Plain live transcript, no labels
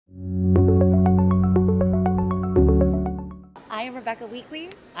I am Rebecca Weekly.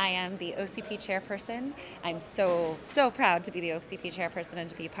 I am the OCP chairperson. I'm so proud to be the OCP chairperson and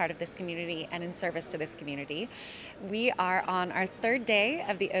to be part of this community and in service to this community. We are on our third day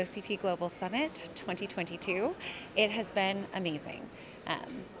of the OCP Global Summit 2022. It has been amazing.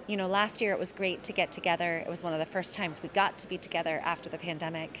 Last year it was great to get together. It was one of the first times we got to be together after the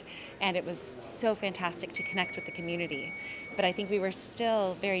pandemic, and it was so fantastic to connect with the community. But I think we were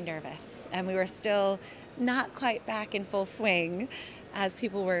still very nervous, and we were still not quite back in full swing as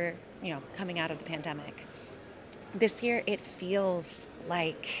people were, coming out of the pandemic. This year it feels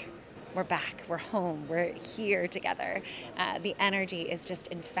like we're back, we're home, we're here together. The energy is just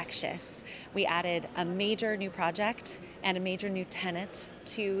infectious. We added a major new project and a major new tenet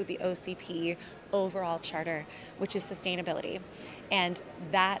to the OCP overall charter, which is sustainability. And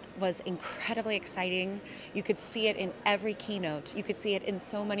that was incredibly exciting. You could see it in every keynote. You could see it in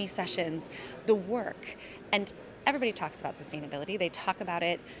so many sessions, the work. And everybody talks about sustainability. They talk about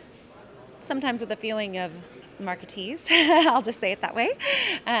it sometimes with a feeling of marketees. I'll just say it that way.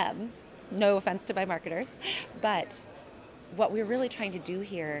 No offense to my marketers. But what we're really trying to do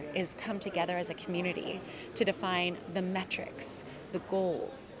here is come together as a community to define the metrics, the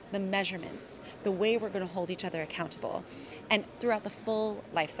goals, the measurements, the way we're going to hold each other accountable, and throughout the full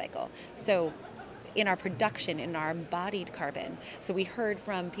life cycle. So in our production, in our embodied carbon. So we heard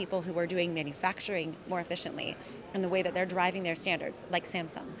from people who are doing manufacturing more efficiently and the way that they're driving their standards, like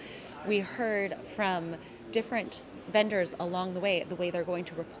Samsung. We heard from different vendors along the way they're going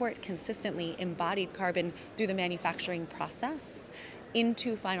to report consistently embodied carbon through the manufacturing process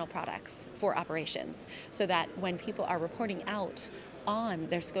into final products for operations, so that when people are reporting out on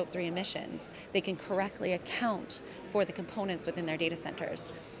their Scope 3 emissions, they can correctly account for the components within their data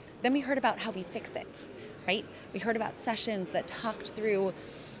centers. Then we heard about how we fix it, right? We heard about sessions that talked through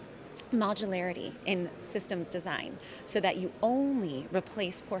modularity in systems design, so that you only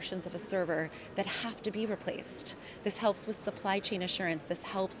replace portions of a server that have to be replaced. This helps with supply chain assurance. This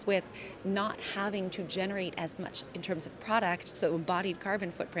helps with not having to generate as much in terms of product, so embodied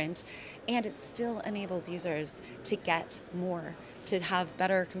carbon footprint, and it still enables users to get more, to have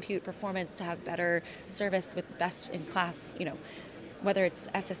better compute performance, to have better service with best in class, whether it's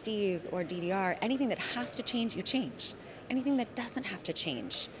SSDs or DDR, anything that has to change, you change. Anything that doesn't have to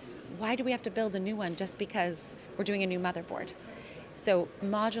change, why do we have to build a new one just because we're doing a new motherboard? So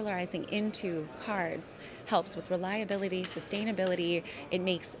modularizing into cards helps with reliability, sustainability. It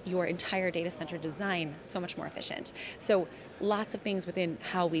makes your entire data center design so much more efficient. So lots of things within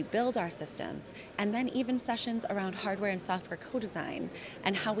how we build our systems, and then even sessions around hardware and software co-design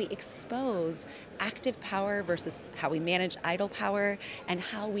and how we expose active power versus how we manage idle power, and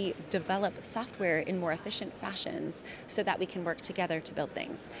how we develop software in more efficient fashions so that we can work together to build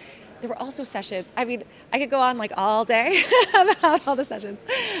things. There were also sessions, I could go on like all day about all the sessions.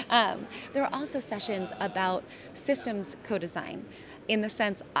 There were also sessions about systems co-design, in the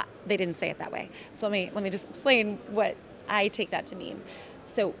sense, they didn't say it that way. So let me just explain what I take that to mean.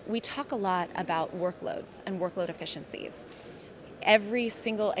 So we talk a lot about workloads and workload efficiencies. Every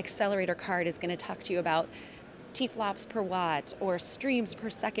single accelerator card is going to talk to you about T-flops per watt or streams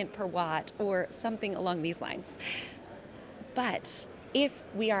per second per watt or something along these lines. But if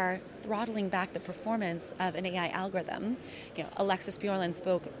we are throttling back the performance of an AI algorithm, Alexis Bjorlund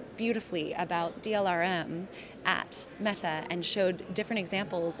spoke beautifully about DLRM at Meta and showed different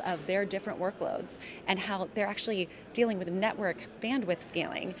examples of their different workloads and how they're actually dealing with network bandwidth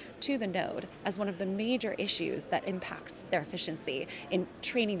scaling to the node as one of the major issues that impacts their efficiency in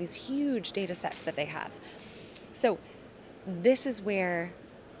training these huge data sets that they have. So this is where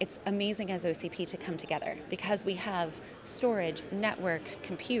it's amazing as OCP to come together, because we have storage, network,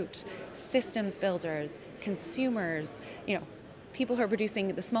 compute, systems builders, consumers, people who are producing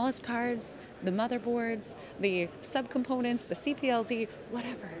the smallest cards, the motherboards, the subcomponents, the CPLD,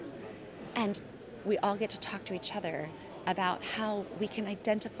 whatever. And we all get to talk to each other about how we can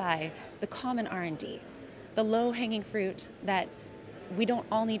identify the common R&D, the low-hanging fruit that we don't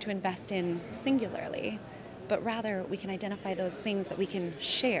all need to invest in singularly, but rather we can identify those things that we can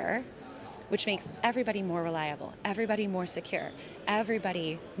share, which makes everybody more reliable, everybody more secure,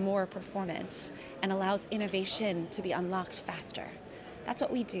 everybody more performant, and allows innovation to be unlocked faster. That's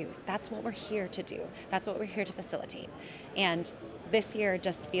what we do. That's what we're here to do. That's what we're here to facilitate. And this year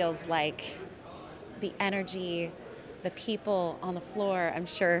just feels like the energy, the people on the floor. I'm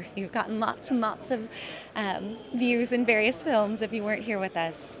sure you've gotten lots and lots of views in various films if you weren't here with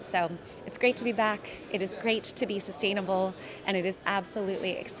us. So it's great to be back. It is great to be sustainable, and it is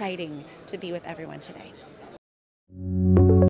absolutely exciting to be with everyone today.